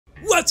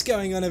What's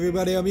going on,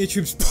 everybody? I'm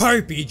YouTube's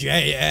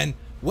popeyJN.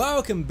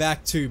 Welcome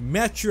back to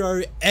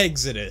Metro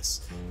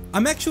Exodus.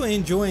 I'm actually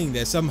enjoying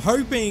this. I'm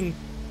hoping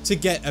to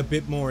get a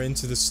bit more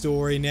into the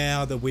story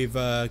now that we've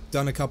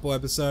done a couple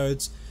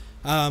episodes.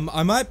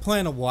 I might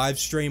plan a live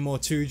stream or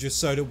two just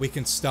so that we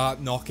can start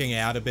knocking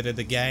out a bit of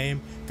the game,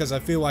 because I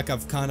feel like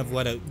I've kind of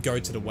let it go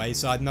to the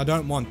wayside and I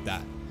don't want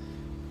that.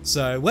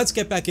 So let's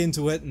get back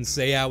into it and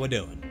see how we're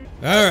doing.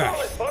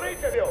 Alright,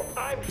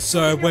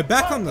 so we're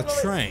back on the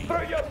train,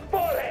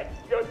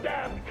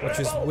 which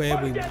is where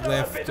we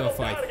left off,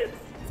 I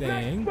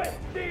think.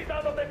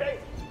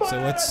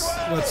 So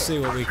let's see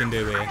what we can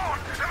do here.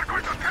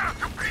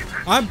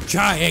 I'm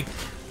trying!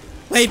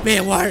 Leave me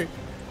alone!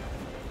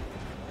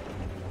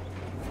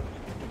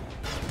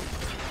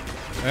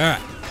 Alright.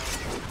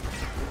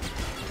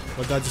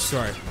 What did I just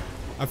throw?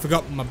 I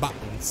forgot my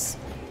buttons.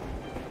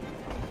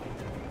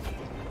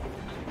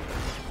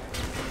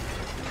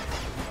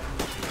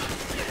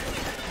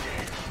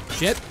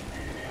 Shit.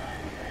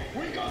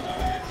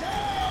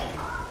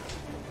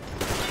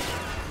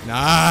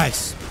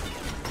 Nice.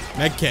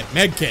 Medkit,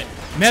 medkit.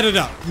 Med it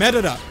up, med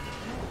it up.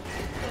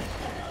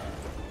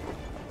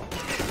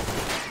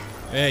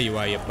 There you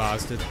are, you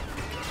bastard.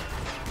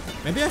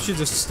 Maybe I should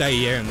just stay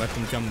here and let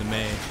them come to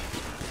me.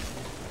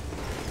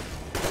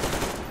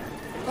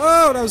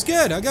 Oh, that was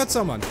good. I got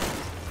someone.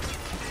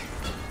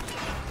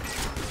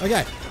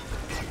 Okay.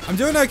 I'm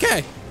doing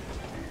okay.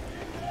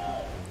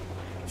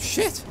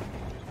 Shit.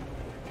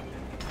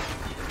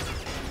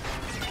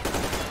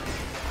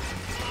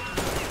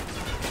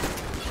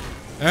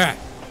 Alright.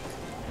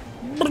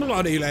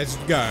 Bloody, let's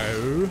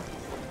go.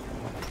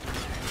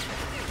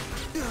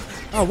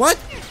 Oh, what?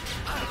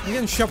 I'm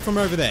getting shot from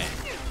over there.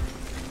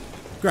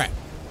 Great.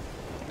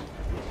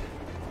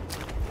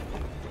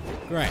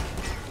 Great.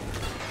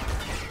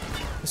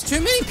 There's too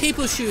many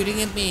people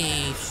shooting at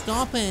me.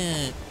 Stop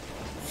it.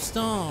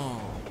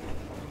 Stop.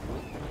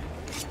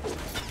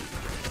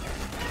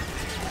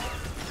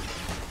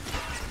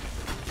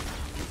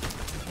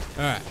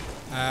 Alright.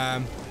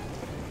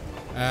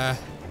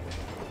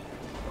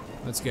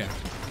 Let's go.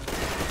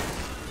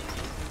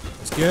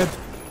 That's good.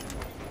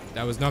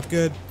 That was not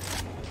good.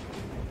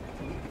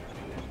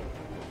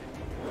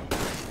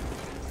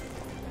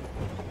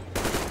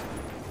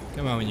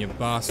 Come on, you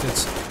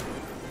bastards.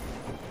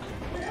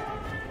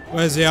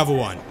 Where's the other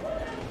one?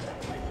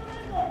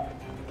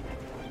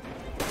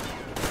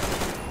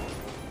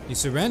 You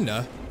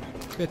surrender?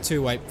 A bit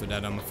too late for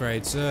that, I'm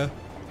afraid, sir.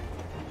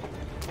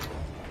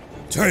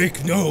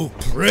 Take no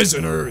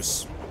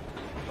prisoners!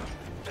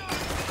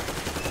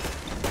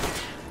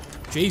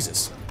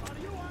 Jesus.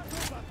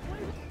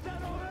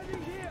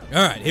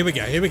 Alright, here we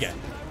go, here we go.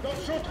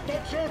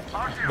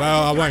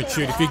 Well, I won't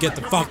shoot if you get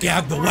the fuck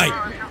out of the way.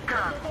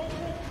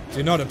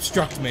 Do not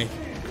obstruct me.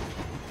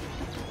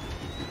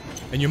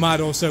 And you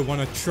might also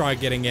want to try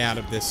getting out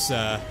of this,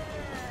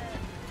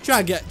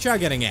 try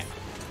getting out.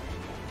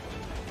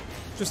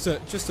 Just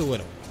a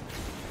little.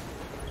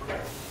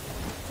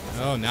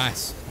 Oh,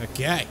 nice.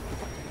 Okay.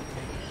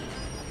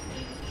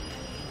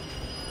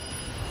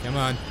 Come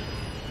on.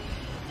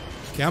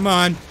 Come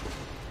on.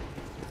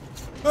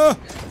 Oh,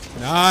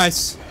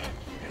 nice.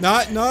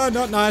 No,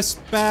 not nice.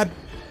 Bad.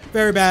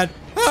 Very bad.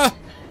 Ah!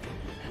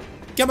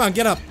 Come on,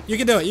 get up. You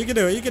can do it. You can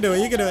do it. You can do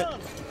it. You can do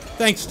it.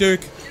 Thanks,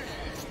 Duke.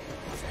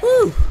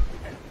 Woo.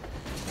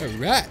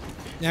 Alright.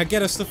 Now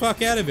get us the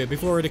fuck out of here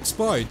before it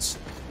explodes.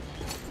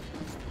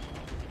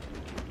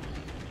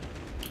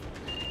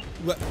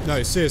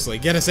 No, seriously.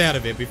 Get us out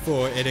of here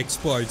before it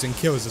explodes and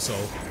kills us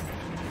all.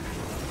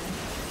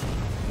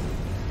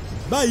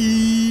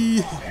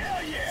 Bye.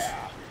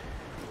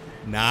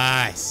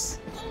 Nice.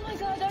 Oh my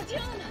god,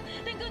 Artyom!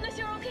 Thank goodness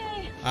you're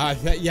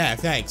okay. Yeah,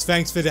 thanks.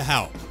 Thanks for the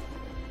help.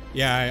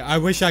 Yeah, I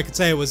wish I could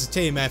say it was a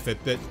team effort,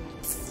 but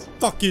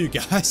fuck you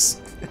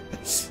guys.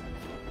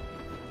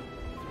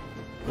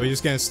 We're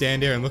just gonna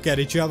stand here and look at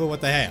each other? What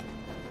the hell?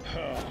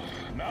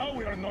 Now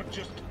we are not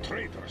just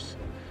traitors.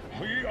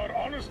 We are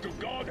honest to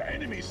God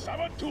enemy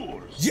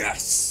saboteurs.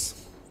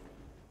 Yes!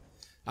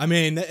 I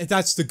mean,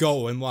 that's the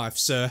goal in life,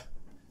 sir.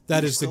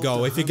 That is the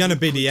goal. If you're gonna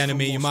be the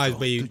enemy, you might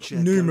be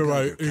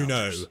numero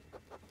uno.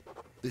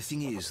 The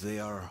thing is, they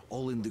are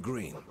all in the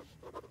green.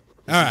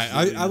 Alright,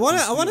 I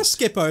wanna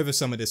skip over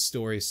some of this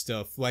story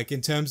stuff, like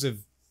in terms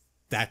of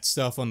that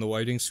stuff on the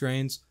loading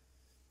screens.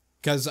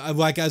 Cause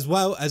like as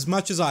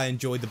much as I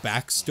enjoyed the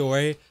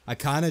backstory, I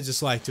kinda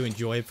just like to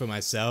enjoy it for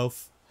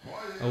myself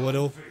a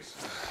little.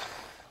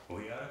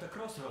 We are at a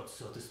crossroads,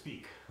 so to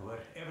speak, where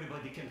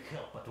everybody can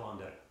help but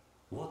wonder,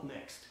 what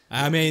next?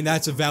 I mean,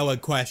 that's a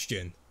valid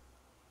question.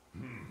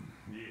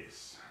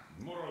 Yes,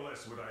 more or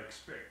less what I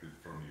expected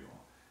from you.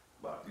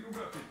 But you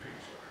got the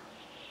picture.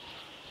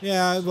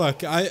 Yeah,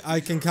 look, I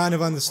can kind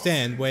of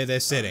understand where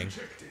they're sitting.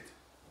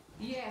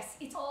 Yes,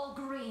 it's all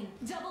green.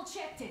 Double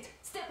checked it.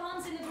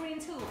 Stepan's in the green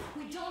too.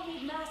 We don't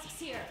need masks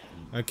here.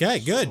 Okay,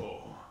 good.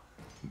 So,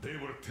 they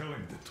were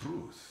telling the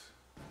truth.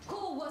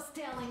 Who was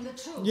telling the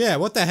truth? Yeah,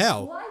 what the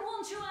hell? Why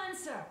won't you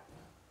answer?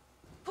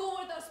 Who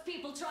were those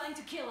people trying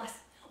to kill us?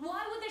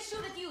 Why would they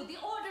shoot at you, the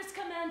Order's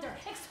commander?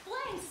 Explain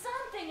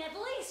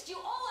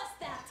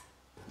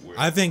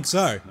I think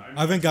so.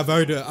 I think I've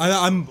owed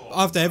I'm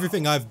after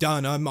everything I've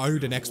done, I'm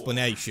owed an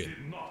explanation.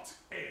 Did not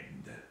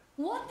end.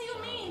 What do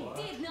you mean,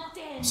 did not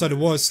end? So the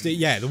war's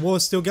the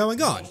war's still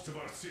going on. Most of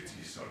our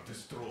cities are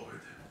destroyed.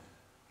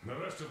 The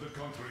rest of the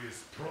country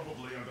is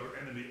probably under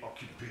enemy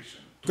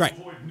occupation. To Great.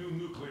 avoid new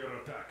nuclear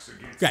attacks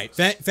against Great.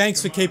 us,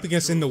 Thanks for Command keeping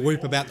us in the chose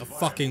loop the about the only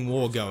fucking viable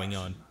war course going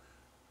of on. action: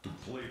 to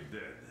play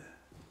dead.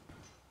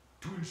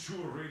 To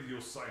ensure radio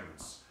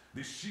silence,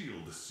 the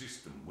SHIELD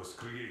system was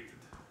created.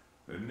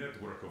 A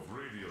network of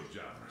radio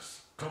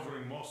jammers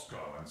covering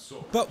Moscow and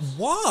so. But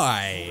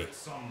why? So that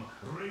some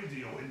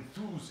radio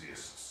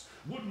enthusiasts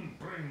wouldn't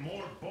bring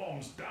more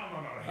bombs down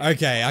on our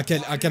heads. Okay,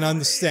 I can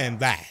understand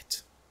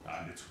that.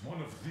 And it's one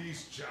of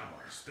these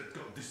jammers that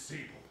got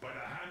disabled by the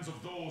hands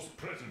of those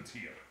present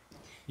here.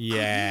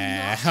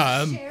 Yeah.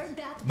 Shared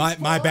that My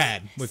before?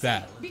 bad with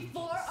that.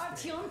 Before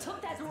Artyom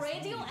took that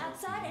radio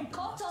outside and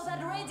caught all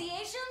that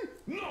radiation?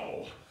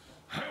 No!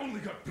 I only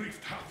got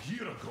briefed half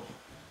year ago.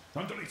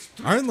 Under its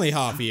Only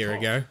half a year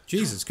ago.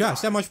 Jesus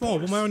Christ, how much more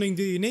warning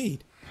do you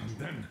need? And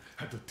then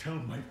had to tell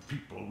my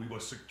people we were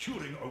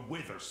securing a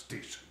weather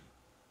station.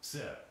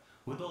 Sir,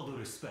 with all due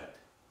respect,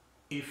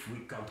 if we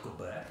can't go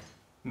back,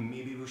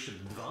 maybe we should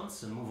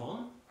advance and move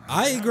on?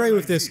 I agree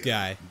with this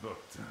guy. But,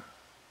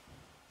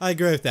 I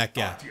agree with that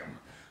guy.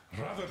 Artyom,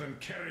 rather than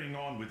carrying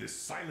on with this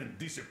silent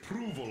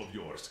disapproval of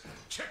yours,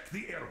 check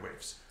the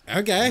airwaves.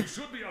 Okay. We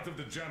should be out of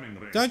the jamming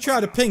range. Don't try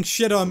to pink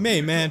shit on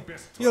me, man.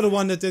 You're the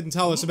one that didn't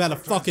tell us about a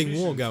fucking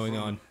war going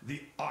on.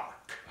 The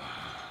Ark.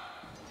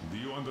 Do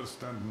you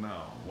understand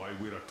now why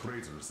we're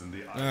traitors in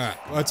the Ark? Alright,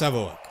 let's have a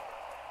look.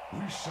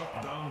 We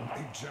shut down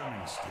a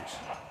jamming station,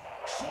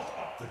 shot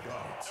up the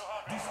guards,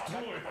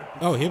 destroyed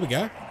a Oh, here we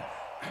go.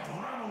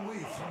 and ran away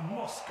from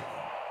Moscow.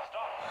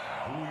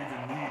 Who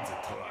even needs a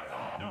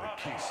trial when the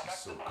case is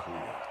so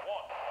clear?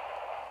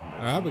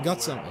 Alright, we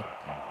got something.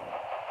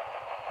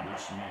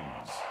 Which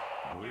means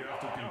we have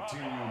to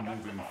continue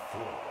moving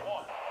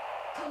forward.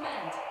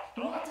 Command,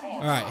 what are you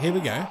Alright, here we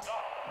go.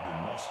 The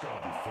Moscow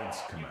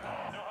Defense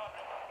Command.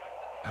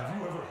 Have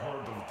you ever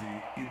heard of the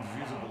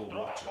Invisible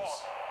Watchers?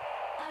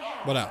 I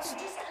have. What else?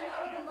 Just an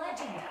urban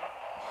legend.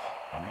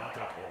 Not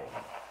at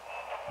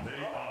all.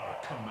 They are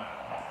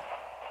command.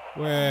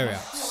 Where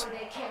else? Sure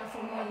they care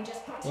for more than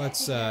just protecting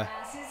Let's, their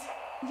asses.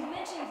 You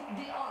mentioned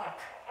the Ark.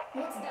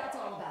 What's that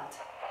all about?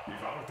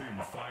 If our team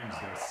finds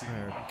their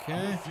signal,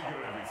 Okay. we'll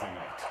figure everything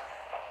out.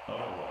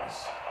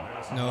 Otherwise, let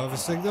us No know. other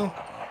signal?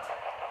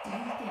 Do you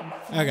think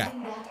Okay.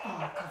 finding that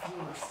Ark of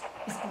yours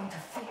is going to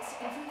fix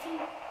everything?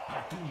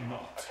 I do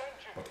not.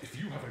 But if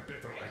you have a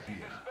better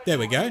idea, There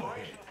we go.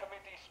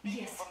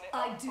 Yes,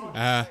 I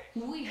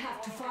do. We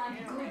have to find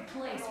a good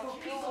place for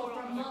people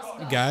from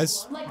Moscow.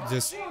 Guys, Like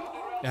just,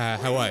 Artyom or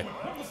hello.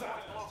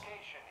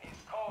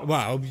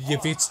 Well,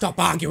 if you'd stop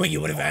arguing,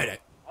 you would have heard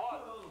it.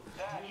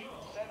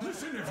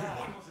 listen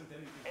everyone.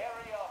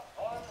 Area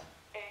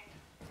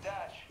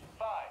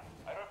 18-5.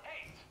 I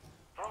repeat,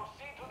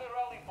 proceed to the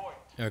rally point.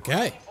 Okay.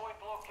 Rally point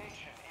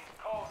location is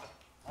code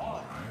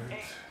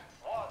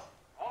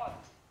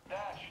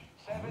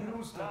 1811-79.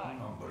 Who's that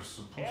number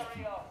supposed to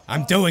Area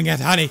I'm doing it,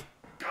 honey.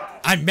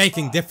 I'm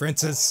making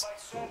differences.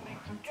 standing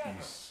together.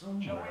 Shall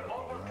we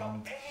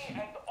overcome any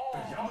and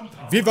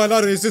all Viva la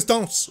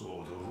resistance!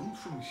 Oh, the route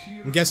from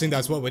here. I'm guessing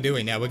that's what we're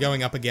doing now. We're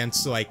going up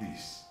against, like,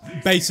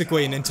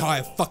 basically an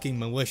entire fucking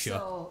militia.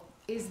 So,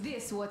 is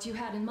this what you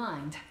had in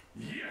mind?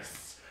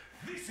 Yes,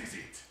 this is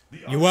it. The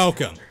You're Ark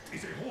welcome. project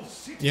is a whole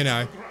city You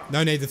know, underground.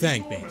 no need to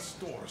thank me. Enormous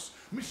stores,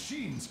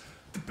 machines,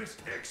 the best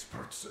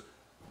experts.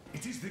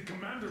 It is the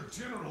Commander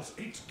General's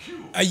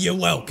HQ. You're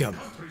welcome. The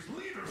country's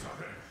leaders are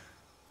there.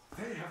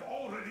 They have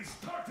already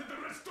started the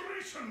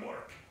restoration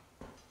work.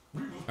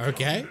 We will tell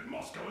Okay. them that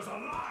Moscow is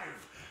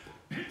alive.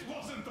 It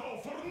wasn't all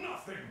for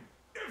nothing.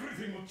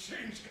 Everything will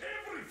change.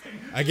 Everything.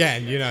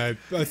 Again, you know,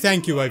 a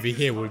thank you over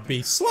here would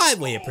be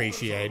slightly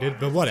appreciated,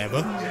 but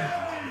whatever. By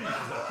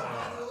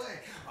the way,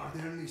 are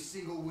there any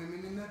single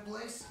women in that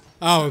place?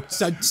 Oh,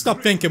 so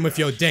stop thinking with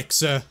your dick,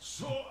 sir.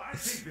 So I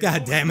think the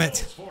God damn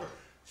moment it. calls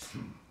for-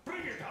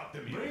 Bring it out,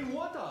 Demir. Bring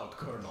what out,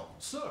 Colonel?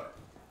 Sir?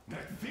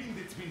 That thing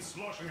that's been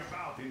sloshing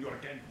about in your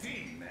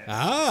canteen.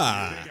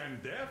 Ah. You think I'm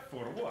deaf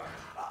or what?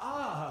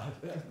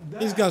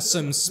 He's got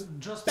some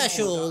Just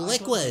special a moment, I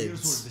thought my ears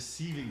liquids. were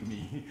deceiving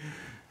me.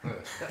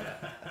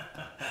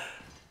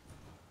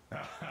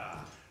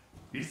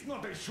 It's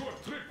not a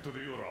short trip to the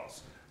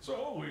Urals,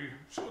 so we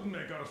should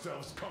make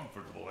ourselves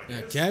comfortable, I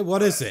guess. Okay,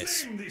 what is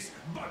this? Name this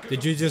bucket Did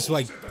of you just,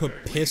 like, bullshit put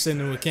that I- piss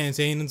into a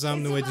canteen and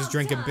something and we're just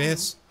drinking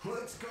piss?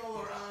 Let's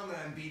go around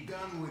and be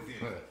done with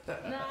it.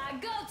 Nah,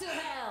 go to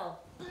hell!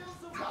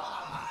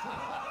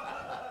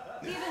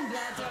 Even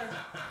better.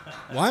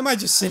 Why am I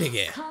just sitting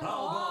here? Come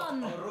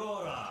on!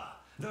 Aurora,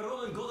 the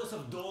Roman goddess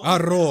of dawn.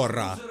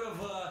 Aurora. User of,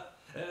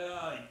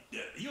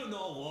 you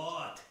know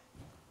what?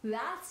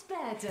 That's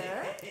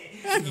better.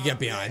 I can get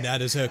behind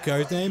that as her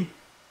code name.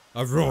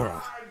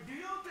 Aurora. My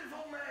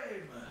beautiful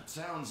name.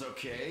 Sounds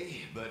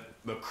okay, but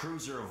the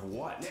cruiser of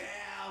what? Yeah,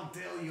 I'll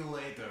tell you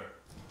later.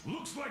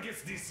 Looks like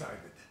it's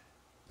decided.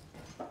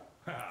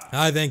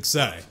 I think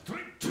so.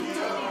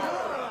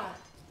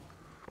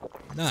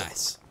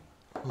 Nice.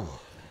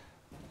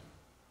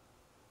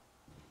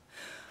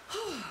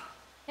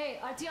 Hey,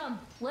 Artyom,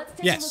 let's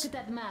take Yes. a look at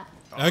that map.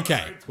 Okay,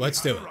 Alright,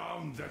 let's we do got it.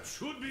 around. That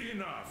should be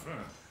enough.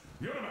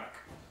 Yermak,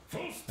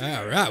 full steam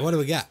Alright, what do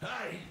we got?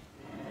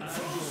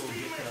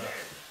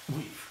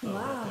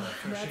 Wow,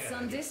 that's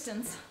some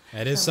distance.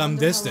 That is I some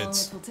wonder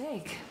distance. How long it will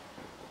take.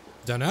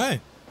 Don't know.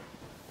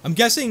 I'm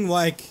guessing,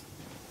 like...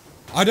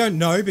 I don't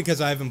know because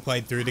I haven't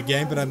played through the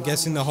game, but I'm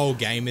guessing the whole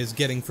game is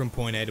getting from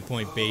point A to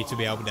point B to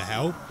be able to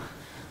help.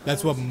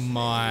 That's what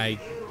my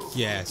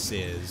guess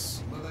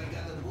is. But I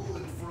got a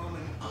bullet from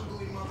an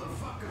ugly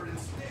motherfucker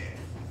instead.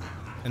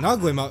 An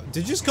ugly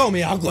Did you just call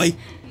me ugly? You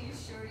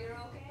sure you're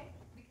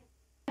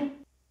okay?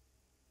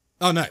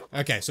 Oh no.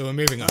 Okay, so we're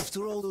moving on.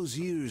 After all those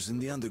years in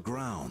the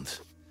underground,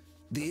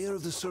 the air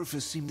of the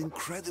surface seemed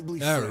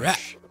incredibly All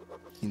fresh. right.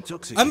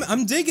 Intoxicating.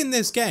 I'm digging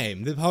this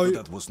game. The But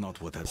that was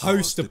not what had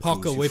caused the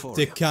post-apocalyptic cruise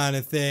euphoria. kind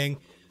of thing.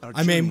 Our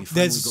I mean, journey there's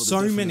finally got a so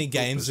definite many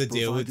games that purpose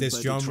deal with provided this by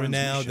the genre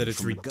now that transmission it's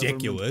from the government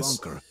ridiculous.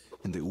 bunker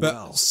in the But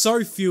well.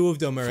 so few of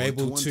them are For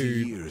able 20 to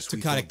years, we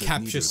kind thought of that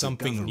capture neither the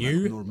something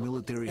government nor new.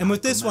 military And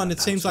with high this one, command it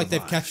had seems like they've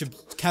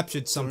survived.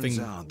 captured something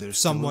Turns out they're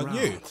still somewhat new,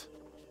 around.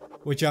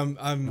 which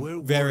I'm Where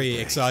were very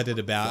they? excited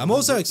about. While I'm we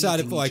also were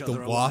excited eating for like each The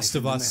other Last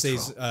of alive in Us the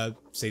metro.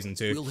 season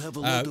 2, We'll have a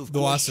lot of The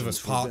Last of Us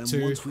questions for Part them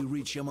 2. once we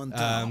reach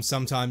Yamantau.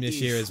 Sometime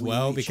this year If as we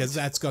well, reach because it.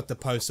 that's got the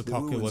The ruins of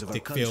our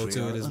post-apocalyptic feel country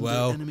to are it as under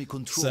well. enemy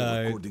control,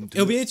 So according to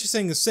it'll be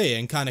interesting to see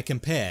and kind of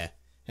compare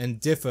and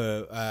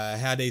differ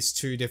how these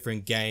two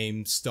different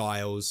game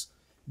styles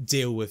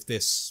deal with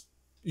this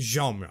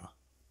genre.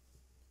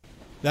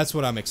 That's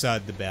what I'm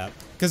excited about,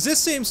 because this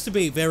seems to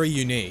be very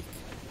unique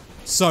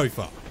so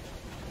far.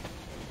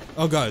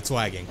 Oh god, it's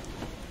lagging.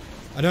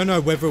 I don't know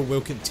whether it will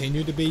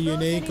continue to be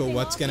unique or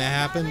what's going to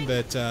happen,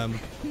 but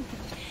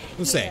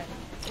we'll see. Here,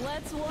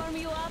 let's warm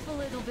you up a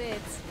little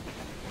bit.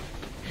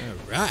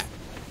 Alright.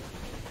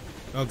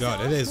 Oh god,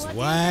 So, it is what do you think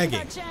lagging.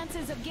 our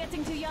chances of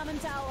getting to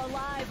Yamantau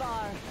alive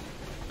are?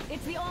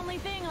 It's the only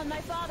thing on my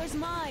father's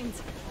mind.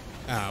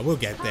 Ah, we'll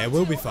get there. How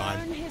We'll to be fine.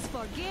 earn his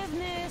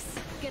forgiveness,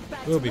 get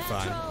back We'll to be Metro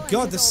fine. and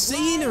God, his the old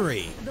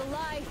scenery! life, the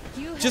life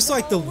you had Just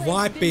like the always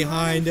light been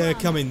behind her running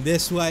from. coming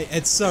this way,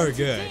 it's so Don't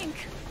you good. think?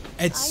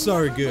 It's I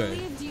so never good.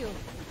 believed you.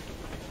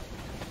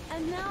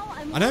 And now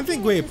I'm I don't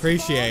think looking we at this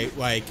appreciate fog.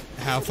 like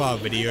how far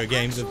Maybe video he's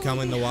games have come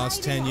in the actually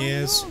last 10 hiding a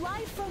years. new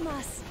life from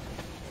us.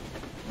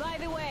 By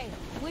the way,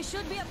 we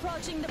should be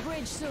approaching the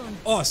bridge soon.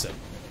 Awesome.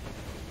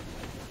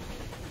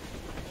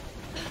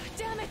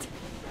 Damn it!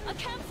 A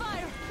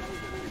campfire!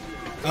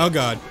 Oh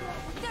god.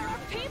 There are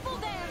people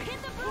there! Hit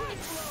the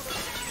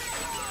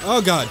brakes!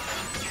 Oh god.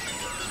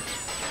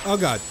 Oh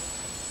god.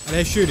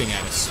 They're shooting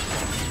at us.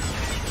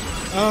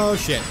 Oh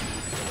shit.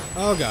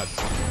 Oh god.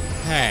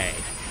 Hey.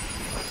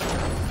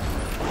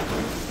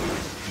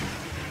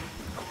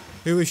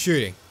 Who was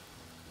shooting?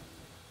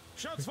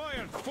 Shots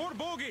fired. 4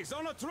 bogies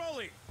on a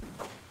trolley.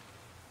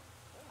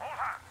 All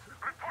hands,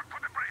 report to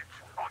the bridge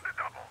on the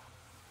double.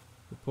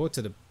 Report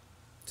to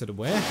the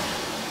where?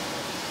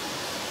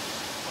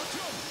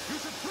 Artyom, you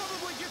should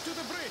probably get to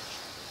the bridge.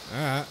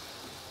 Alright.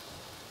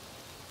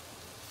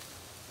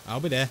 I'll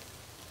be there.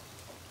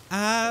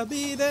 I'll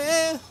be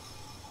there.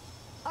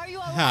 Are you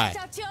Hi.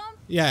 alright, Artyom?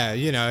 Yeah,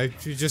 you know,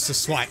 just a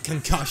slight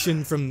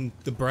concussion from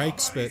the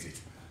brakes, Where but is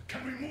it?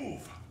 Can we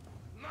move?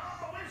 No,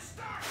 we're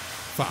stuck.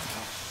 fuck.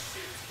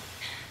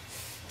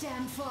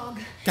 Damn fog.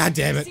 God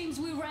damn it. Seems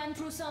we ran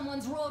through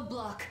someone's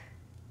roadblock.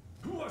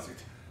 Who was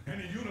it?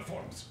 Any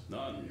uniforms?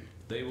 None.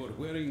 They were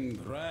wearing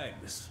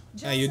rags.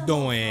 How you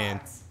doing?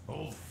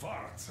 Old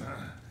farts,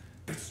 huh?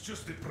 It's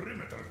just the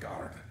perimeter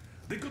guard.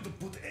 They could have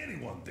put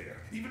anyone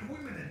there, even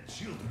women and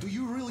children. Do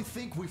you really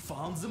think we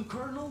found them,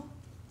 Colonel?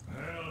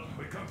 Well,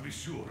 we can't be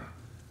sure.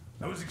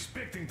 I was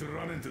expecting to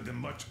run into them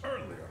much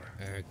earlier.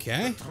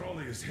 Okay. The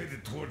trolley is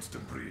headed towards the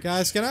bridge.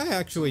 Guys, can I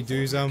actually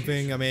do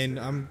something? I mean,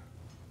 I'm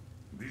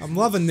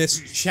loving this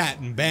chat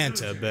and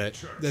banter,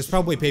 but there's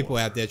probably people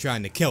out there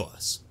trying to kill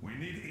us. We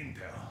need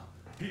intel.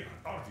 Here,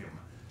 Artyom.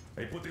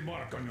 I put a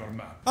mark on your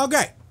map.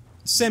 Okay.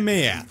 Send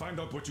me out. Find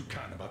out what you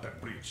can about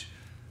that bridge.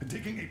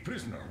 Taking a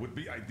prisoner would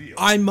be ideal.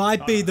 I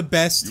might be the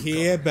best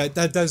here, but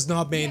that does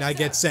not mean I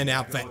get sent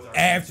out for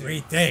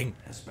everything.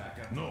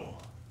 No.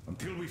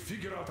 Until we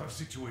figure out our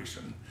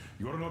situation,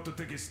 you are not to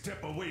take a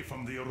step away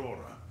from the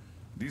Aurora.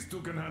 These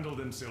two can handle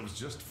themselves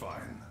just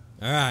fine.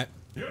 Alright.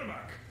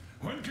 Yermak,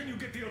 when can you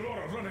get the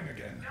Aurora running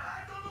again?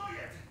 I don't know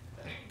yet.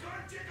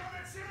 Gotta check on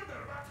that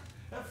cylinder,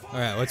 but...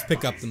 Alright, let's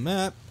pick up the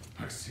map.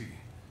 I see.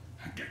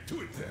 Get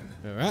to it then.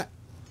 Alright.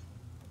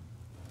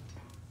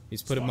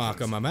 He's put a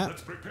mark on my map.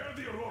 Let's prepare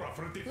the Aurora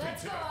for a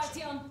Let's defensive go,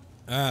 action.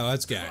 Artyom. Alright,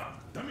 let's go.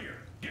 Damir,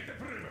 get the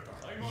perimeter.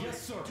 Yes,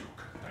 sir. Duke,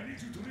 I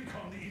need you to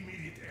recon the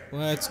immediate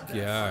area. Let's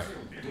go.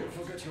 Don't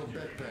forget your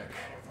backpack.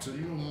 It's a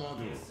new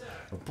model.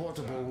 A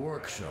portable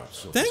workshop,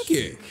 so to Thank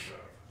you. speak.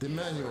 The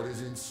manual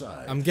is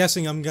inside. I'm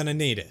guessing I'm gonna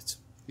need it.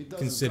 It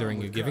doesn't considering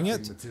come you're with giving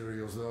crafting it.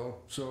 materials, though,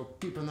 so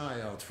keep an eye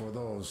out for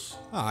those.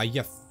 Ah,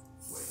 you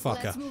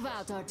Fucker. Let's move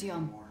out,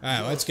 Artyom.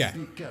 Alright, let's go.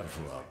 Be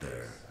careful out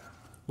there.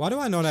 Why do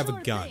I not have a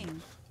Sure gun?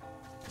 thing.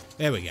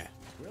 There we go.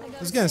 I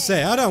was gonna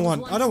say, I don't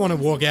want to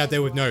walk out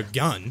there with no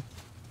gun.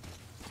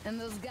 And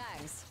those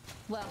guys,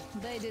 well,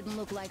 they didn't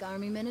look like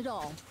army men at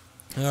all.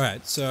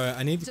 Alright, so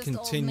I need to Just old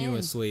men.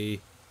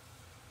 continuously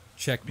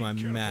check my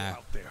Careful map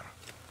out there.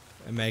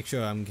 and make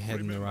sure I'm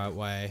heading the right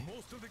way.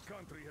 Most of the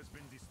country has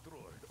been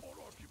destroyed or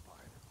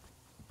occupied.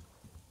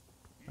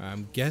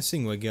 I'm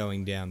guessing we're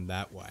going down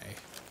that way.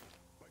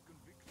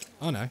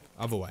 Oh no,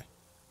 other way.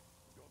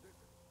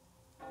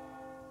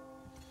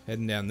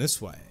 Heading down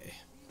this way.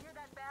 Hear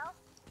that bell?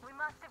 We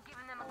must have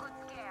given them a good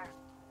scare.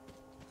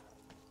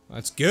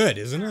 That's good,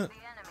 isn't it? The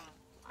enemy,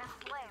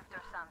 enslaved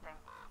or something.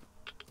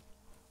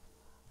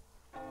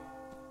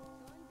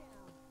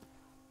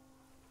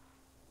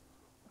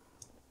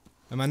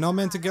 Am I not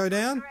meant to go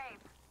down? Great.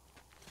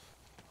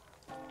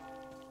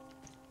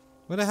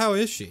 Where the hell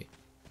is she?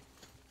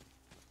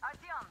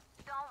 Artyom,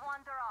 don't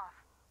wander off.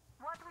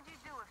 What would you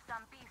do if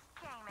some beast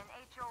came and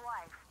ate your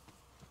wife?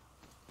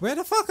 Where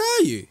the fuck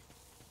are you?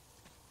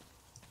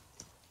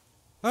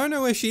 I don't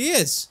know where she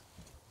is.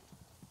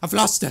 I've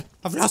lost her.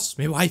 I've lost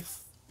my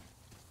wife.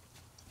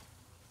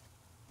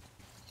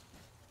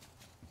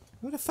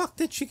 Where the fuck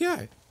did she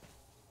go?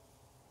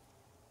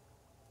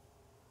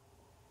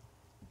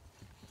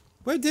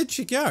 Where did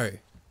she go?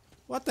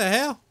 What the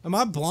hell? Am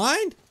I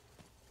blind?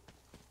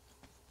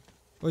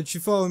 Or did she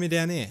follow me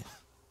down here?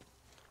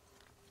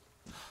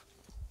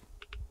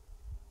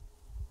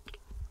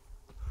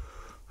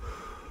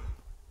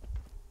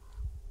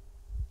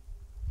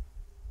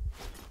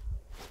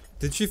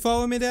 Did she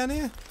follow me down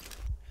here?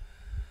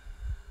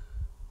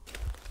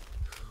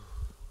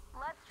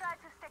 Let's try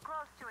to stay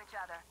close to each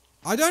other.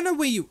 I don't know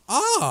where you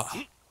are.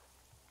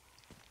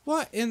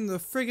 What in the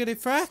friggity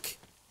frack?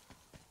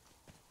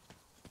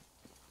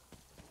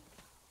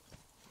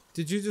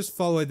 Did you just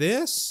follow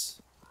this?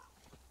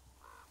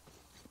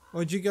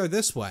 Or did you go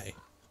this way?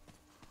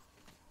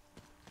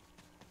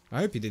 I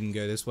hope you didn't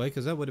go this way,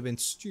 because that would have been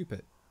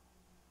stupid.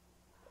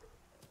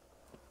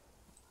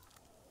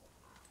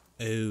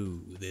 Oh,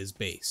 there's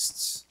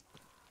beasts.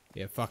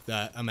 Yeah, fuck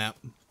that. I'm out.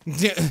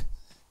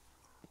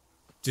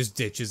 Just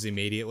ditches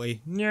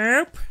immediately.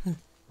 Nope.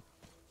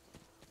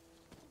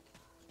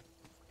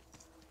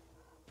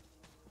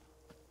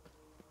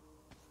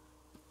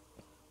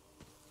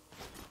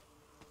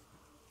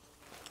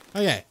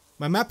 Okay,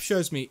 my map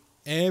shows me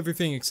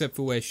everything except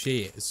for where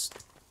she is.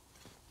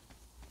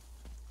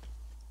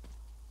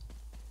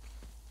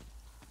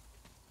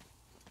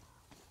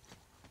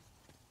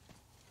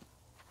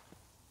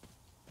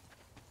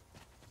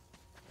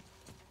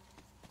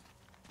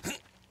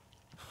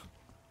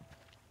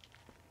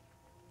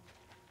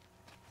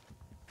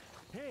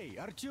 Hey,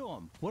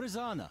 Artyom, where is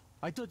Anna?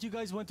 I thought you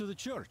guys went to the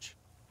church.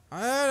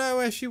 I don't know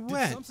where she Did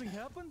went. something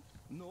happen?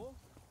 No?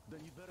 Then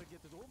you better get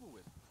it over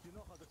with. You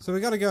know how the So we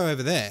gotta go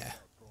over there.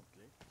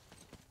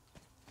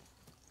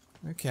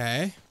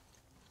 Okay.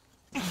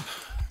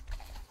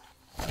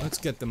 Let's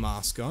get the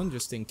mask on,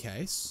 just in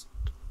case.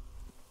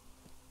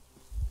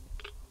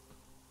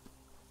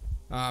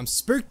 I'm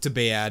spooked to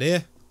be out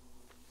here.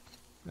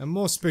 I'm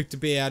more spooked to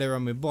be out here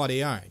on my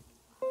body own.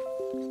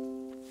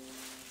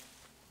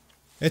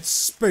 It's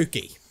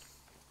spooky.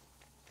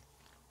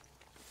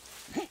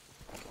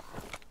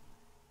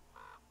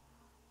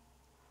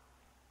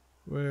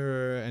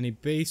 Where are any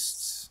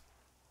beasts?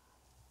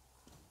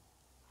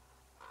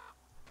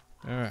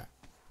 Alright.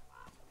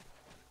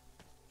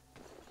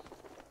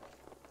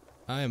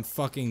 I am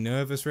fucking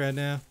nervous right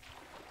now.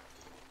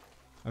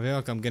 I feel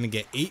like I'm gonna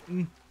get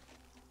eaten.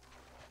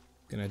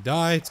 Gonna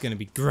die. It's gonna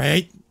be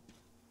great.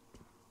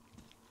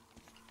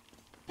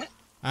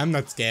 I'm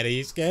not scared. Are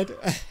you scared?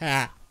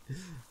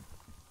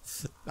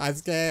 I'm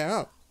scared.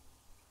 Oh.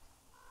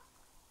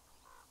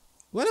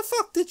 Where the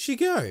fuck did she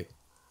go?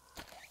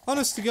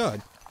 Honest to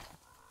God.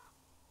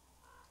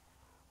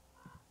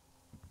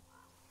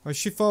 Was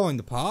she following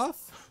the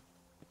path?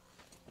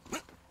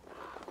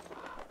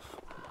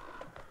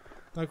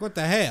 Like, what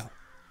the hell?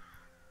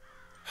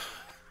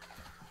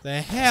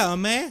 The hell,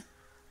 man?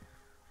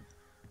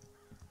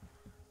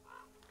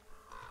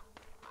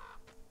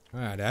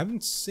 Alright, I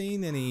haven't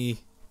seen any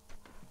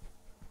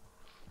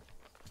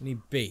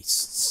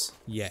beasts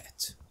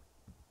yet.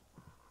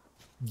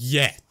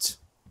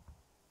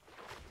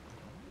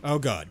 Oh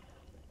god.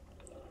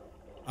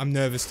 I'm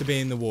nervous to be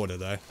in the water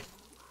though.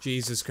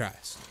 Jesus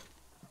Christ.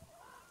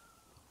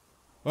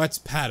 Let's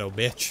paddle,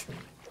 bitch.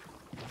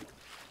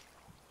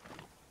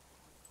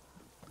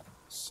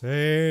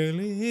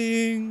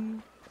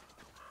 Sailing.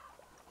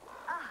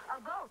 Ah,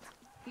 a boat.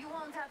 You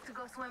won't have to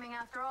go swimming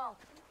after all.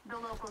 The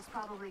locals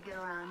probably get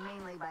around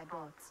mainly by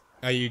boats.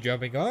 Are you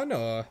jumping on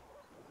or?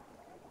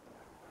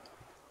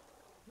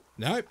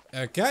 Nope.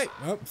 Okay.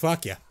 Oh,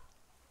 fuck you.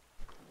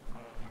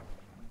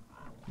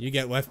 You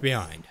get left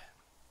behind.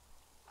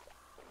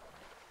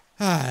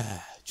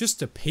 Ah,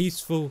 just a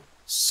peaceful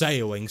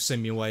sailing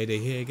simulator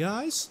here,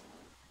 guys.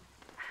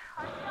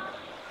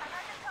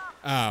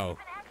 Oh.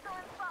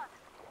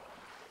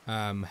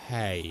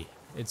 Hey,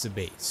 it's a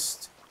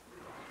beast.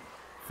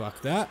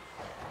 Fuck that.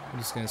 I'm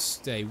just gonna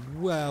stay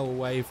well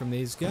away from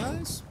these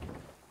guys.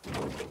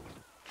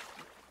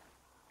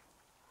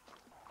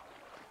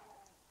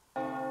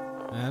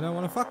 I don't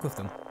want to fuck with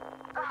them.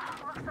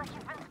 Looks like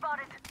you've been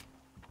spotted.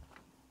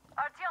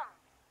 Artyom,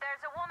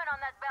 there's a woman on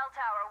that bell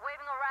tower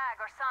waving a rag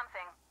or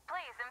something.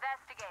 Please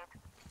investigate.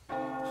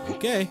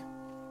 Okay.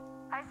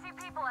 I see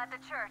people at the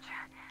church.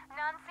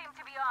 None seem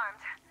to be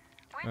armed.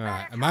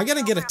 Alright, am I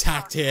gonna get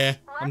attacked here?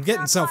 I'm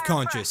getting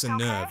self-conscious and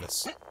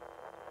nervous.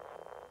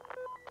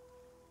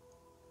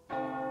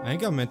 I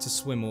think I'm meant to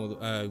swim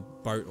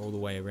boat all the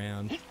way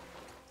around.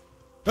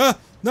 Ah!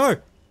 No!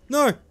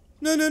 No!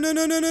 No, no, no,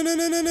 no, no, no, no,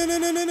 no, no, no, no,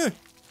 no, no, no!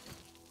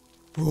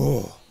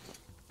 Oh.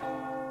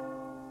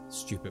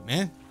 Stupid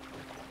man.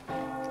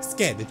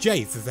 Scared the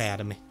Jesus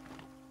out of me.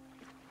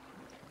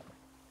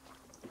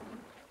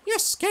 You're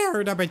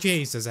scared the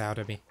Jesus out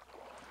of me.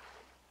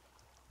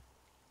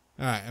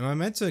 Alright, am I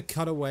meant to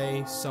cut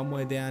away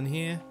somewhere down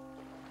here?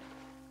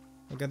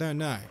 Like, I don't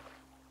know.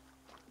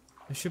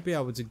 I should be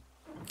able to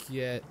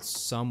get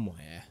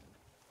somewhere.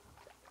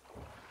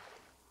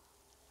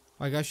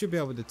 Like, I should be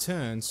able to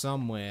turn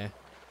somewhere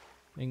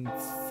and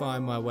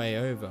find my way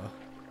over.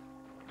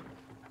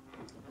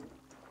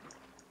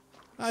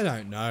 I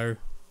don't know.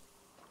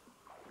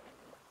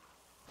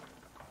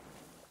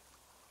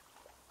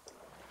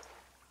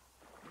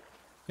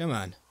 Come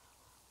on.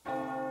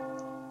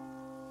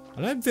 I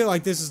don't feel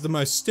like this is the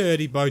most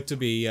sturdy boat to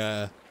be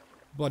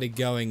bloody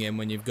going in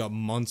when you've got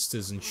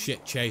monsters and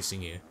shit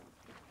chasing you.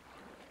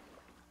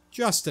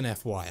 Just an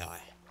FYI.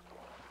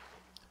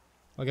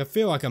 Like, I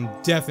feel like I'm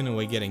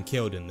definitely getting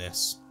killed in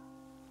this.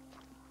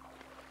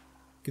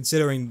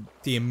 Considering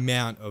the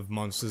amount of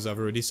monsters I've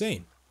already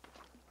seen.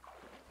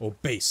 Or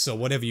beasts, or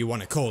whatever you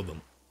want to call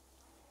them.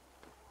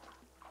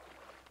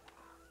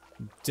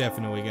 I'm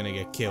definitely gonna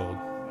get killed.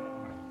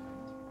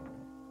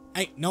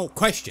 Ain't no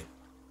question.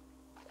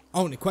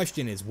 Only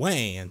question is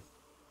when.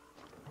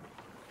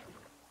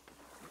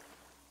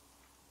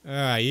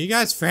 Alright, you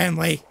guys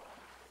friendly?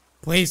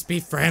 Please be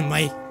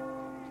friendly.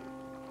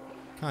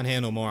 Can't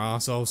handle more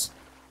assholes.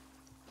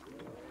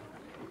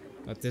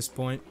 At this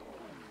point.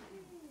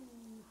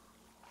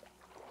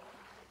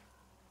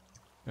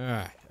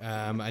 Alright,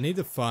 I need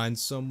to find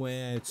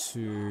somewhere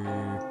to...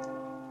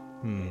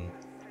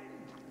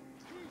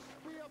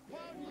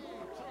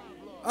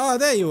 Oh,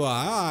 there you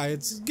are. Ah,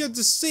 it's good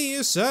to see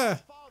you, sir.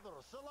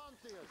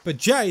 But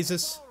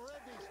Jesus,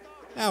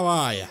 how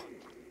are you?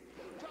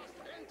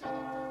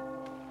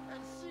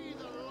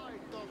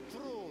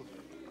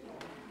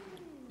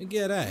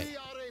 G'day.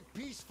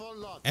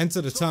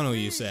 Enter the tunnel,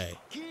 you say?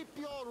 Keep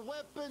your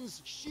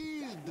weapons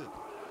shielded.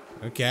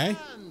 Okay.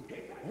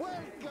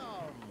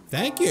 Welcome.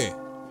 Thank you.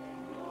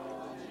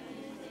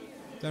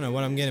 Don't know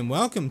what I'm getting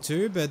welcome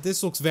to, but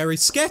this looks very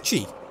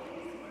sketchy.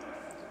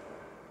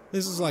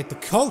 This is like the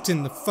cult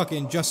in the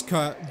fucking Just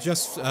Cry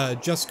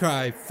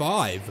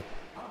 5.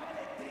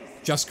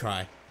 Just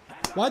Cry.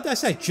 Why did I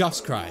say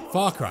Just Cry?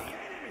 Far Cry.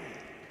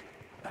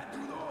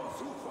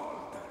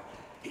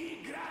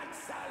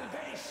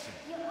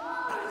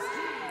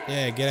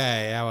 Yeah,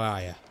 g'day, how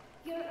are ya?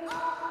 You're all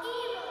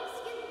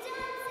evils. You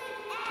don't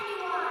save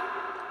anyone.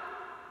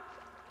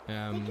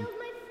 They killed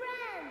my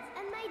friends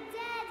and my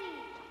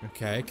daddy.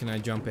 Okay, can I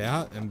jump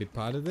out and be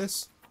part of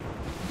this?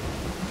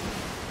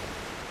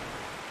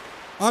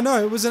 Oh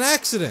no, it was an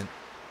accident.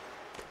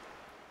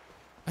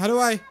 How do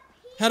I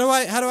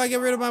get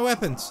rid of my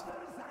weapons?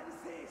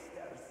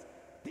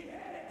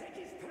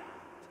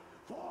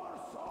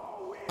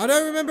 I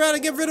don't remember how to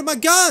get rid of my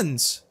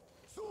guns.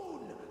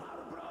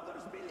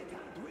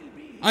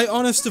 I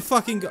honest to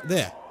fucking God.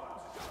 There.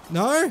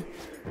 No?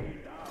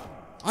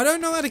 I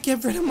don't know how to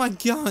get rid of my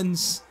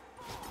guns.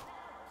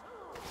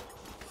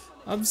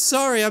 I'm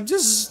sorry, I'm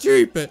just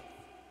stupid.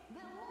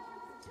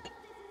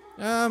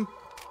 Well,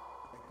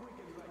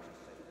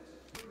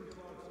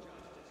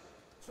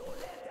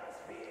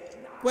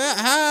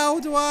 how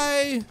do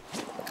I...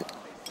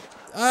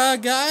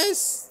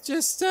 guys,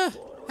 just,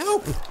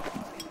 help.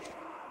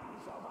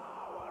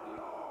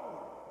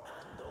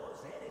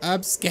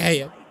 I'm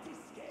scared.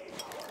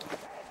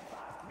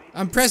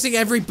 I'm pressing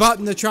every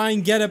button to try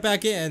and get it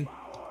back in.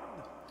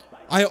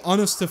 I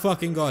honest to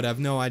fucking God have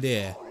no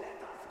idea.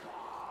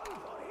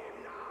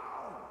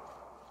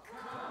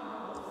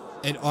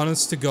 And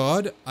honest to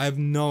God, I have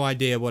no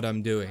idea what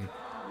I'm doing.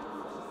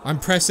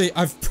 I've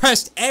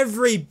pressed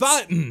every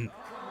button!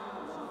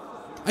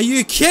 Are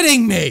you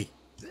kidding me?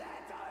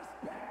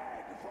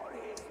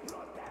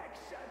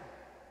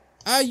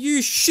 Are you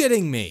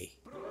shitting me?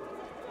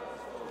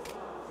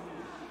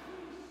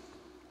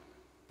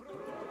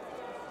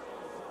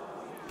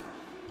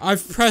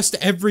 I've pressed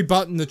every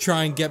button to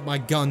try and get my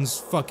guns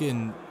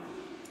fucking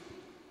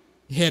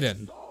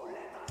hidden.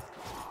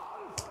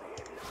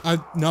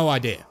 I've no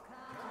idea.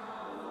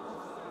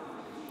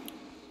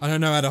 I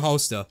don't know how to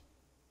holster.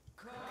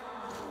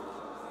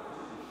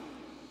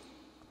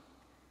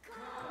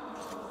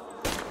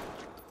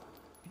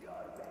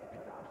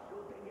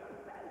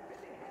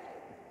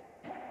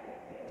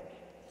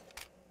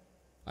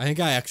 I think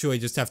I actually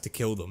just have to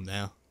kill them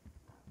now.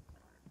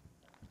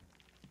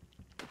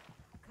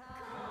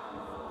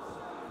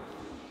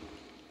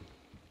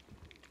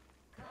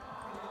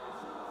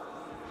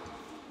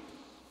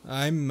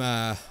 I'm,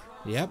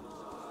 yep,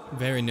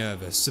 very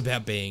nervous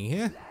about being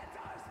here.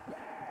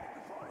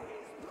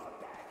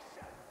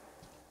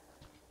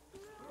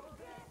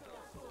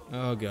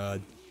 Oh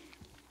god.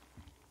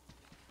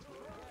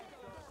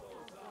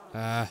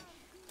 I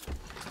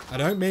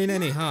don't mean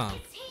any harm.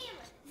 It's him,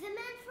 the man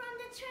from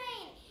the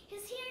train.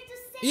 He's here to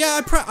save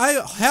Yeah, us.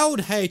 I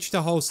held H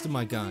to holster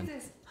my gun.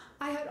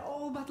 I had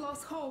all but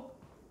lost hope.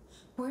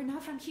 We're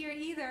not from here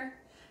either.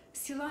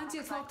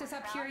 Silantius locked us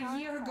up here a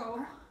year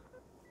ago.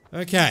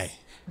 Okay.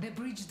 The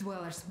bridge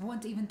dwellers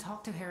won't even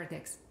talk to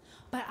heretics.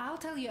 But I'll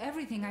tell you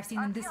everything I've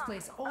seen in this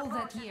place all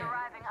that year.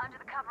 Arriving under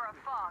the cover of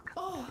fog.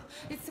 Oh,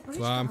 it's the bridge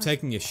Well, I'm guard.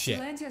 taking your shit.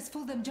 Silantius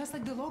fooled them just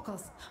like the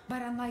locals.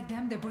 But unlike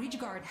them, the bridge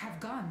guard have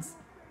guns.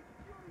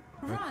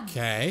 Run!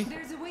 Okay.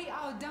 There's a way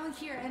out down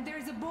here and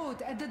there's a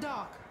boat at the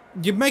dock.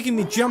 You're making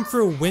me jump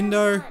through a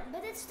window.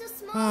 But it's too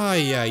small.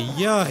 Ay,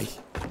 ay, ay.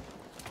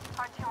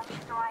 Artyom,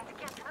 she's alright.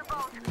 Get to the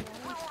boat. We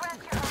will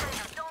rescue her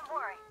later. Don't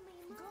worry.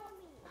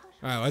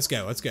 Alright, let's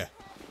go, let's go.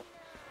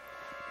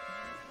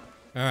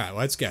 Alright,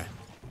 let's go.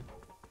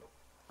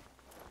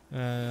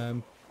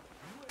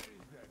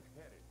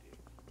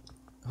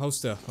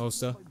 Holster,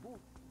 holster.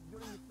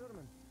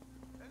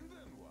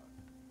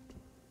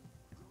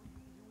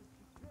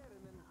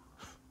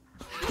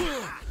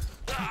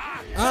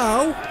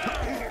 Oh!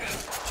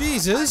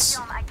 Jesus!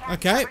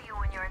 Okay.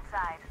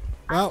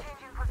 Well,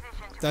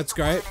 that's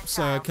great.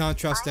 So I can't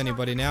trust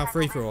anybody now.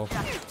 Free for all.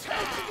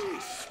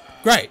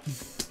 Great!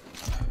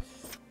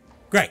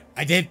 Great!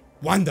 I did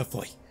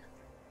wonderfully!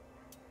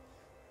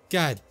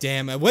 God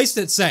damn, at least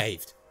it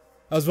saved.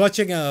 I was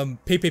watching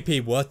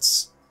PPP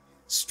What's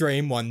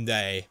stream one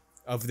day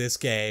of this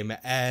game,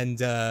 and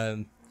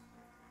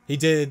he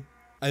did,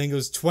 I think it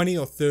was 20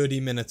 or 30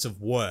 minutes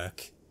of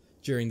work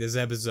during this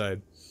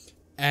episode,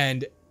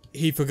 and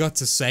he forgot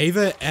to save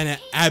it, and it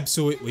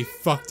absolutely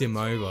fucked him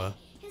over,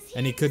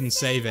 and he couldn't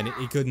save it.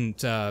 He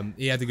couldn't,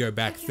 he had to go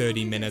back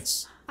 30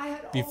 minutes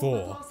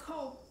before.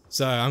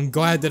 So I'm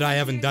glad that I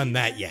haven't done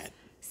that yet.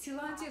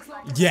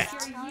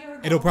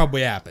 It'll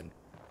probably happen.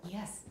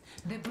 Yes,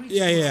 the bridge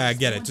Yeah, I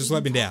get it. Just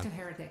let me down.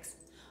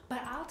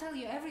 But I'll tell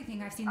you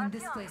everything I've seen in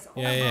this place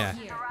all Yeah.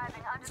 here.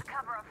 Arriving under the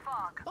cover of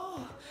fog.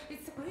 Oh,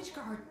 it's the bridge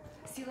guard.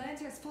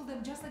 Silantius fooled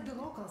them just like the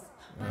locals.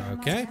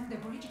 Okay. The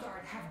bridge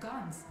guard have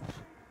guns.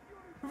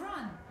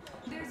 Run!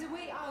 There's a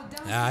way out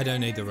down I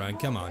don't need to run.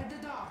 Come on.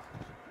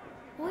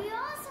 We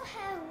also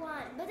have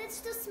one, but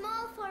it's too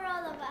small for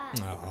all of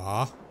us.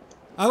 Aw.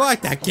 I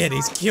like that kid.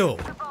 He's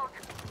cute.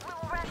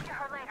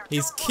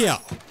 He's cute.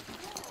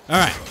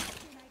 Alright.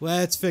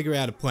 Let's figure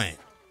out a plan.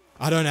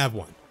 I don't have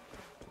one.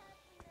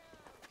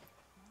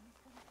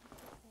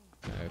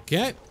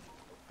 Okay.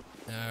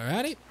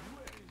 Alrighty.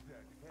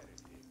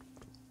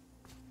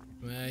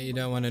 Well, you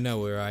don't want to know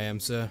where I am,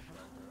 sir.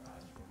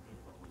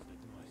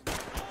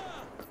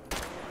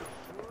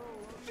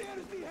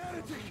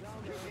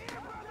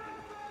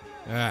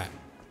 Alright.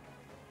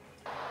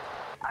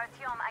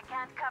 Artyom, I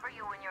can't cover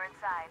you when you're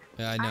inside.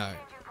 I know. I'm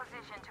changing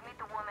position to meet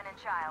the woman and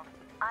child.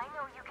 I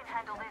know you can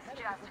handle this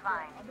just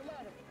fine.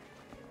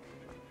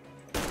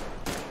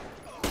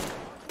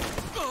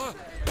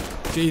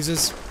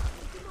 Jesus.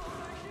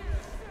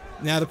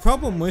 Now the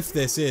problem with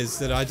this is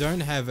that I don't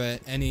have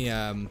any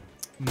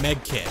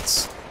med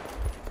kits.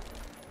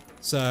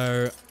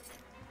 So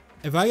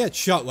if I get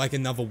shot like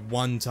another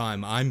one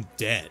time, I'm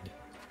dead.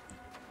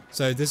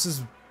 So this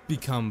has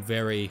become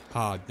very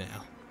hard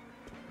now.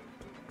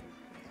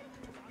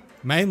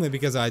 Mainly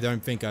because I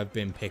don't think I've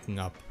been picking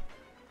up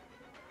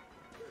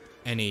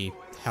any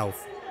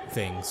health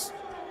things.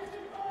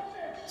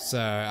 So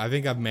I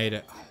think I've made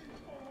it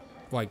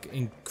like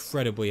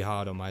incredibly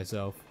hard on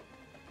myself.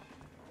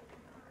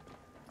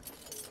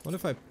 What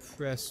if I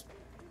press?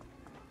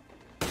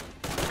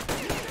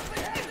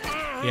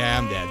 Yeah,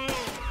 I'm dead.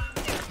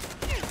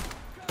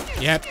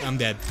 Yep, I'm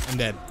dead. I'm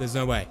dead. There's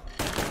no way.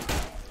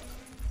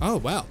 Oh,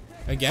 wow.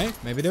 Okay,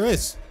 maybe there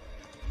is.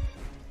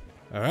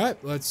 Alright,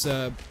 let's,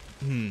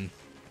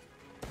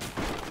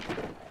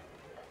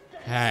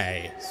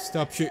 Hey,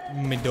 stop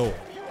shooting my door.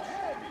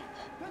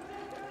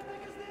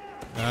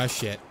 Ah,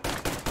 shit.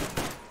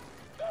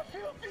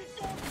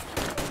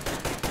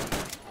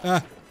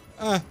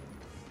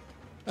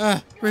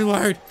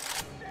 Reload.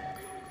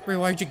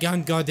 Reload your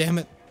gun,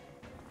 goddammit.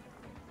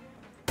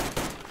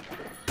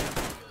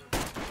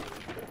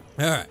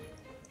 Alright.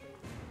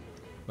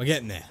 We're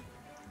getting there.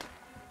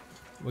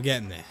 We're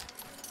getting there.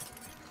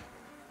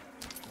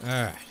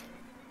 Alright.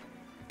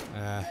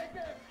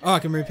 Oh, I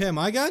can repair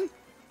my gun?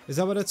 Is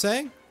that what it's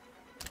saying?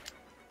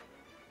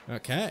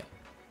 Okay.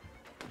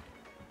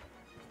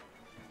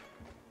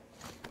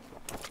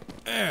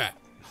 Alright.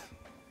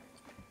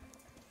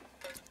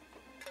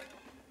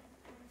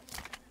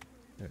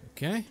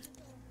 Okay.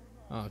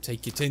 I'll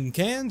take your tin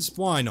cans.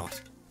 Why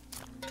not?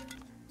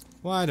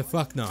 Why the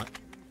fuck not?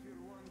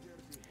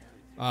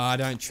 Oh, I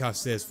don't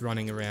trust this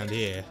running around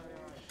here.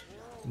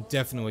 I'm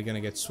definitely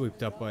gonna get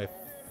swooped up by a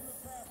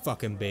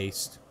fucking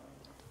beast.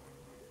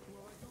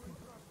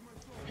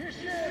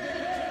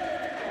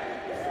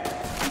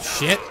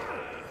 Shit.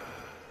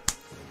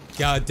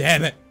 God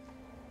damn it.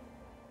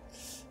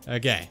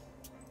 Okay.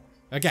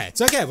 Okay,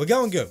 it's okay. We're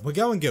going good. We're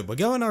going good. We're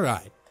going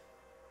alright.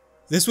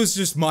 This was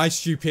just my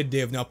stupidity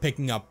of not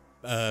picking up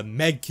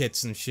med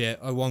kits and shit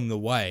along the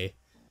way.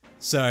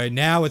 So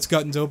now it's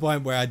gotten to a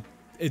point where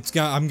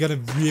I'm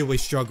gonna really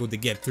struggle to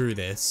get through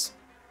this.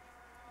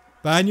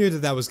 But I knew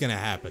that was gonna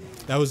happen.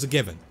 That was a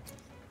given.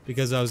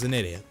 Because I was an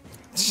idiot.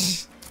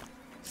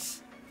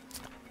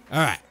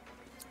 Alright.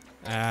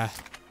 I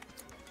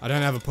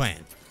don't have a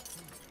plan.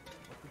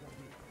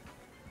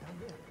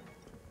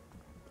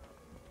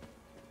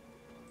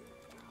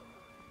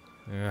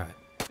 Alright.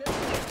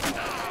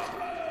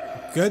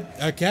 Good.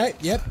 Okay.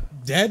 Yep.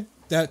 Dead.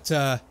 That,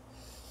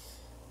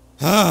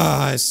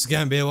 this is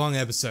gonna be a long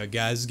episode,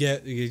 guys.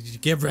 Get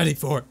ready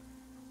for it.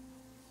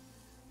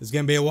 There's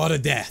gonna be a lot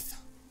of death.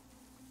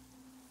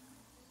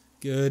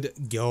 Good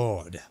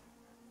God.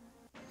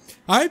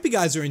 I hope you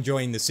guys are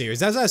enjoying the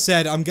series. As I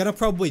said, I'm gonna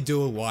probably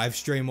do a live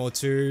stream or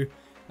two,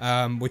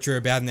 which are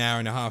about an hour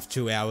and a half,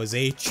 2 hours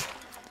each,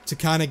 to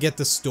kind of get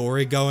the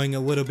story going a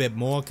little bit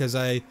more, because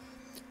I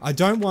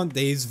don't want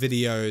these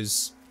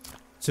videos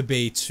to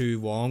be too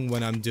long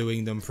when I'm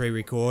doing them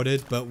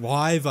pre-recorded, but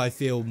live I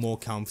feel more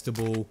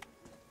comfortable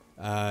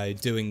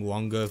doing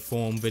longer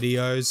form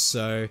videos,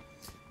 so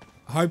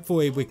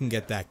hopefully we can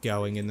get that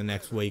going in the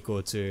next week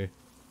or two.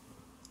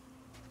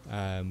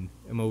 And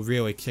we'll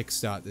really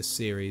kickstart this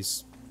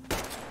series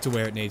to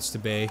where it needs to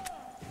be.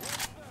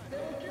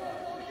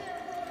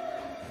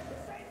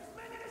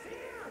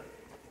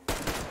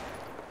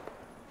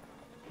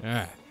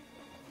 Alright.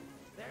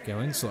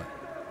 Going slow.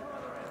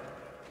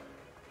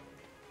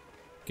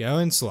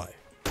 Going slow.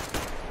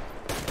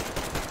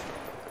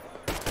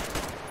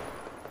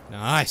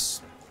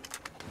 Nice.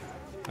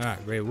 Alright,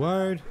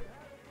 reload.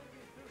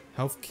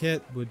 Health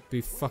kit would be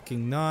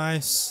fucking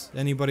nice.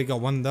 Anybody got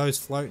one of those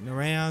floating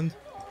around?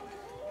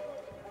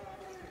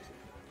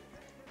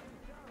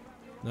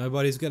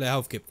 Nobody's got a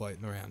health kit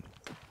floating around.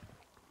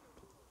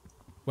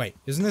 Wait,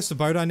 isn't this the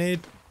boat I need?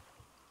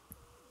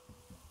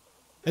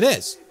 It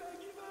is.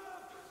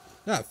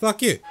 No,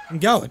 fuck you. I'm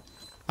going.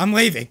 I'm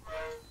leaving.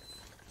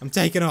 I'm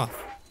taking off.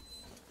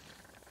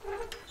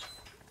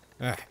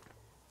 Alright.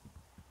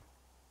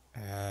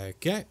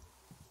 Okay.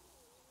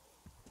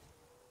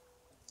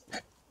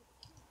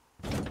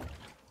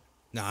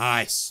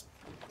 Nice.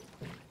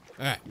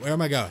 Alright, where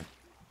am I going?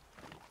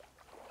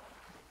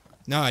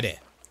 No idea.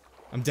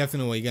 I'm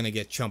definitely gonna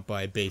get chomped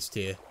by a beast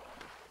here.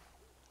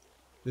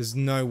 There's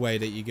no way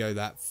that you go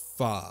that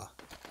far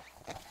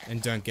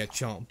and don't get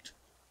chomped.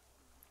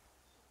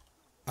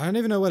 I don't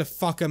even know where the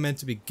fuck I'm meant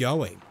to be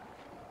going.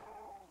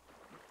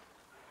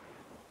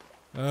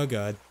 Oh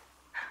god.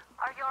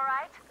 Are you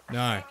alright?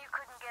 No. You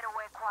couldn't get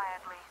away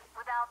quietly,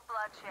 without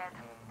bloodshed.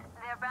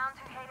 They're bound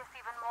to hate us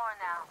even more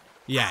now.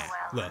 Yeah, Oh,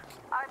 well. look.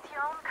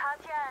 Artyom,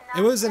 Katya, and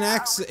It was an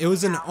Nastya it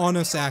was an are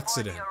honest with you aboard the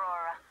accident.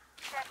 Aurora.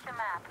 Check the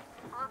map.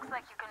 Looks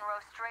like you can row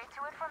straight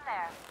to it from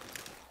there.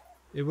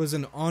 It was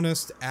an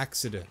honest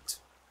accident.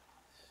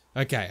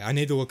 Okay, I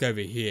need to look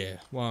over here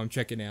while I'm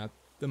checking out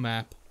the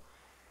map.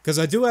 Because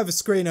I do have a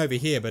screen over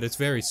here, but it's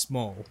very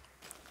small.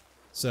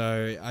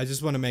 So, I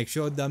just want to make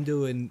sure that I'm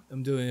doing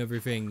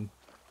everything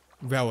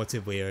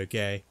relatively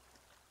okay.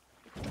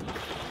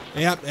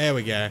 Yep, there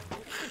we go.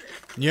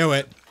 Knew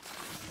it.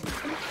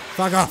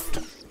 Fuck off.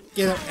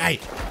 Get it. Hey,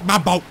 my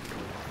boat.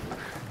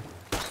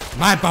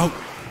 My boat.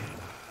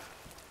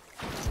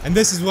 And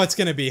this is what's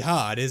going to be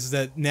hard, is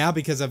that now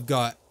because I've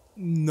got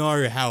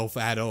no health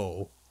at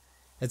all,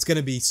 it's going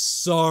to be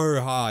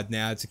so hard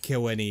now to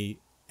kill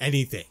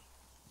anything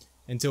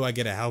until I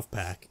get a health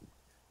pack.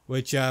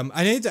 Which,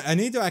 I need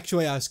to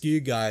actually ask you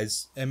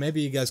guys, and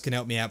maybe you guys can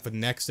help me out for the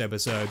next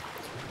episode,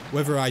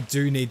 whether I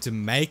do need to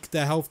make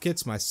the health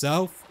kits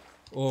myself,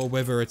 or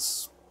whether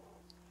it's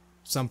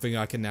something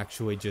I can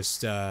actually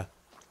just,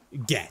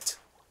 get.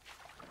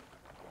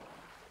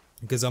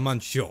 Because I'm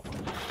unsure.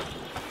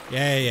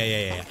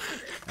 Yeah.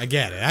 I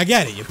get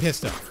it, you're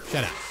pissed off.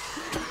 Shut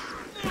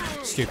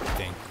up. Stupid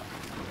thing.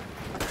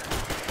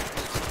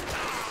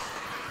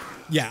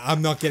 Yeah,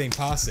 I'm not getting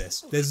past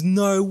this. There's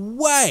no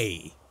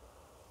way!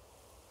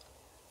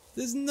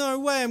 There's no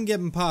way I'm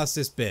getting past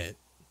this bit.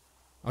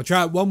 I'll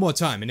try it one more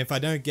time, and if I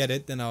don't get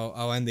it, then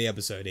I'll end the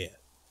episode here.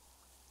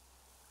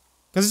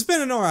 Because it's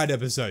been an alright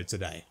episode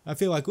today. I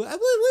feel like we've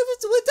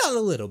done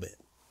a little bit.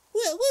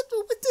 We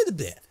did a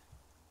bit.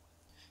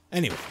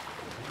 Anyway.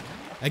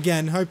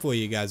 Again, hopefully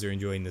you guys are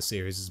enjoying the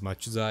series as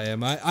much as I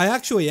am. I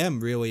actually am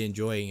really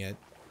enjoying it.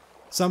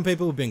 Some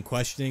people have been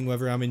questioning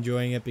whether I'm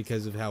enjoying it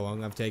because of how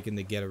long I've taken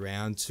to get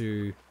around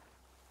to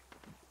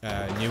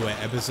newer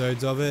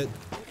episodes of it.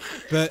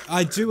 But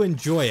I do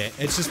enjoy it.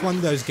 It's just one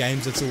of those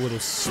games that's a little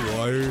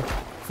slow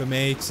for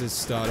me to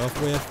start off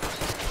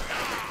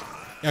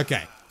with.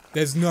 Okay,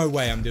 there's no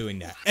way I'm doing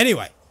that.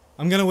 Anyway,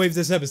 I'm going to leave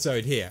this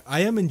episode here.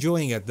 I am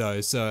enjoying it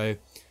though, so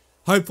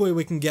hopefully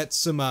we can get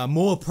some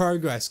more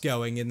progress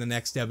going in the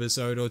next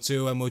episode or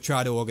two, and we'll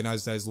try to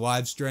organize those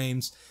live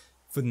streams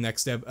for the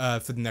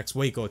next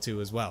week or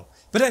two as well.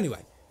 But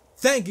anyway,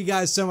 Thank you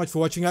guys so much for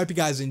watching. I hope you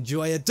guys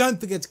enjoy it. Don't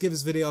forget to give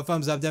this video a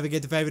thumbs up. Don't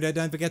forget to favorite it.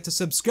 Don't forget to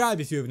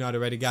subscribe if you have not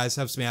already, guys.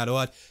 Helps me out a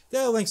lot.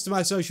 There are links to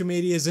my social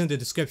medias in the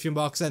description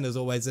box. And as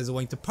always, there's a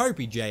link to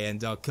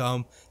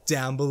popeyJN.com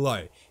down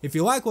below. If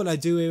you like what I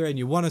do here and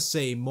you want to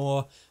see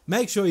more,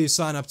 make sure you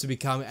sign up to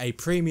become a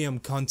premium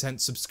content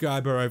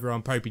subscriber over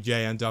on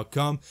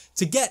popeyJN.com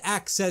to get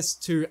access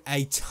to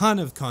a ton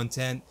of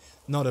content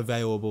not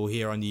available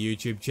here on the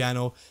YouTube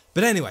channel.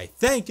 But anyway,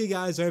 thank you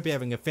guys. I hope you're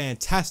having a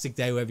fantastic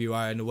day wherever you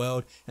are in the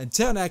world.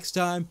 Until next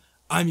time,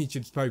 I'm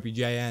YouTube's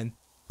popeyJN.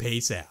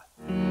 Peace out.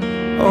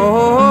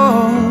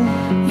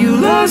 Oh, you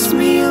lost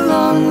me a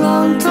long,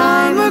 long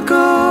time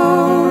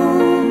ago.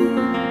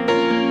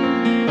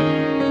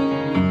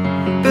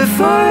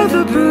 Before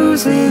the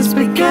bruises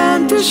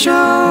began to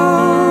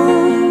show,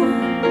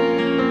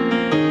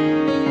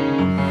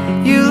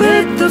 you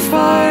lit the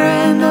fire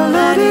and I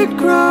let it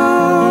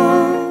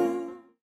grow.